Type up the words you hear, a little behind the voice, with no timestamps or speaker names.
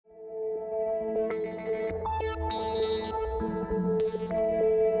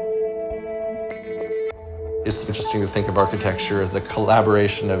It's interesting to think of architecture as a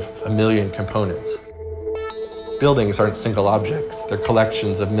collaboration of a million components. Buildings aren't single objects. They're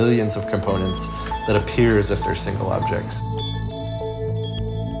collections of millions of components that appear as if they're single objects.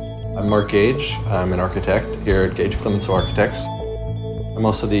 I'm Mark Gage. I'm an architect here at Gage Clemenceau Architects. I'm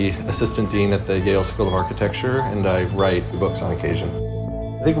also the assistant dean at the Yale School of Architecture, and I write books on occasion.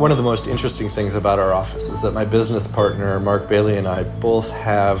 I think one of the most interesting things about our office is that my business partner, Mark Bailey, and I both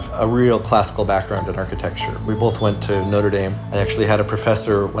have a real classical background in architecture. We both went to Notre Dame. I actually had a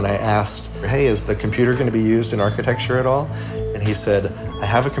professor when I asked, hey, is the computer going to be used in architecture at all? And he said, I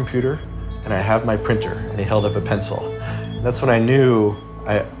have a computer and I have my printer. And he held up a pencil. And that's when I knew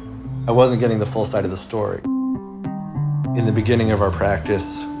I wasn't getting the full side of the story. In the beginning of our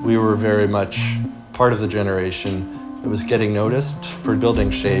practice, we were very much part of the generation that was getting noticed for building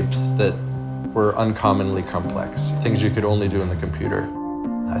shapes that were uncommonly complex, things you could only do in the computer.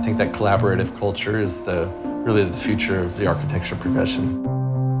 I think that collaborative culture is really the future of the architecture profession.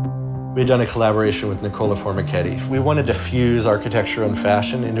 We had done a collaboration with Nicola Formichetti. We wanted to fuse architecture and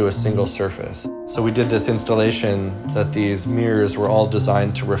fashion into a single surface. So we did this installation that these mirrors were all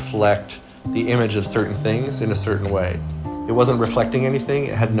designed to reflect the image of certain things in a certain way. It wasn't reflecting anything,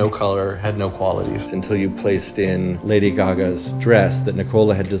 it had no color, had no qualities, until you placed in Lady Gaga's dress that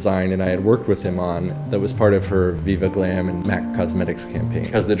Nicola had designed and I had worked with him on, that was part of her Viva Glam and MAC Cosmetics campaign.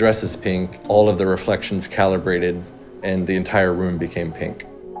 Because the dress is pink, all of the reflections calibrated and the entire room became pink.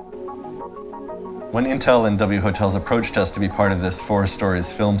 When Intel and W Hotels approached us to be part of this 4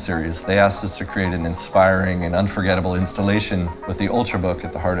 Stories film series, they asked us to create an inspiring and unforgettable installation with the Ultrabook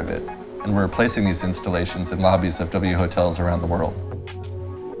at the heart of it. And we're placing these installations in lobbies of W hotels around the world.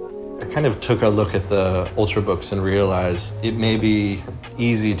 I kind of took a look at the Ultrabooks and realized it may be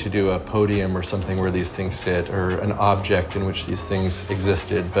easy to do a podium or something where these things sit, or an object in which these things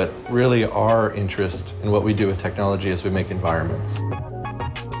existed, but really our interest in what we do with technology is we make environments.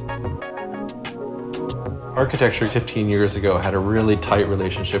 Architecture 15 years ago had a really tight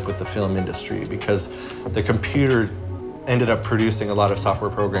relationship with the film industry because the computer ended up producing a lot of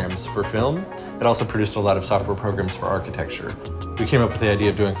software programs for film. It also produced a lot of software programs for architecture. We came up with the idea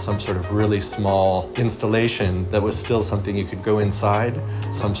of doing some sort of really small installation that was still something you could go inside,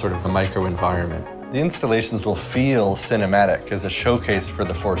 some sort of a micro environment. The installations will feel cinematic as a showcase for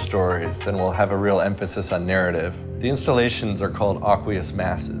the 4 stories and will have a real emphasis on narrative. The installations are called Aqueous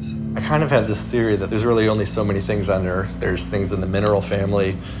Masses. I kind of have this theory that there's really only so many things on Earth. There's things in the mineral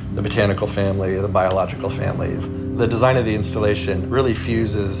family, the botanical family, the biological families. The design of the installation really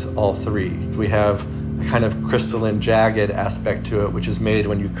fuses all 3. We have a kind of crystalline, jagged aspect to it, which is made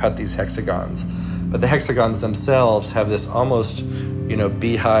when you cut these hexagons. But the hexagons themselves have this almost,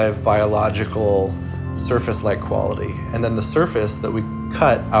 beehive, biological, surface-like quality. And then the surface that we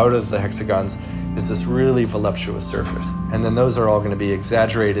cut out of the hexagons is this really voluptuous surface. And then those are all going to be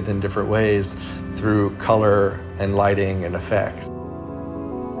exaggerated in different ways through color and lighting and effects.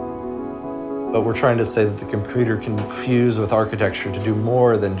 But we're trying to say that the computer can fuse with architecture to do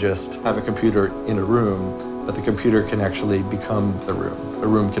more than just have a computer in a room, but the computer can actually become the room. The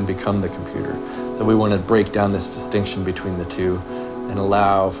room can become the computer. So we want to break down this distinction between the two and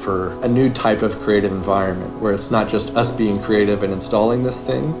allow for a new type of creative environment where it's not just us being creative and installing this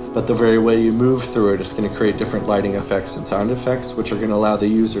thing, but the very way you move through it is going to create different lighting effects and sound effects, which are going to allow the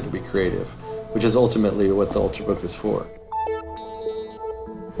user to be creative, which is ultimately what the Ultrabook is for.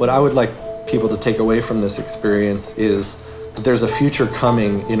 What I would like people to take away from this experience is that there's a future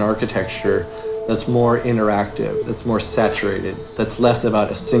coming in architecture that's more interactive, that's more saturated, that's less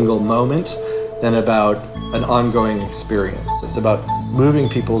about a single moment than about an ongoing experience. It's about moving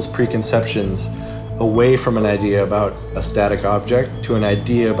people's preconceptions away from an idea about a static object to an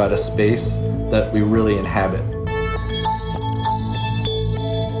idea about a space that we really inhabit.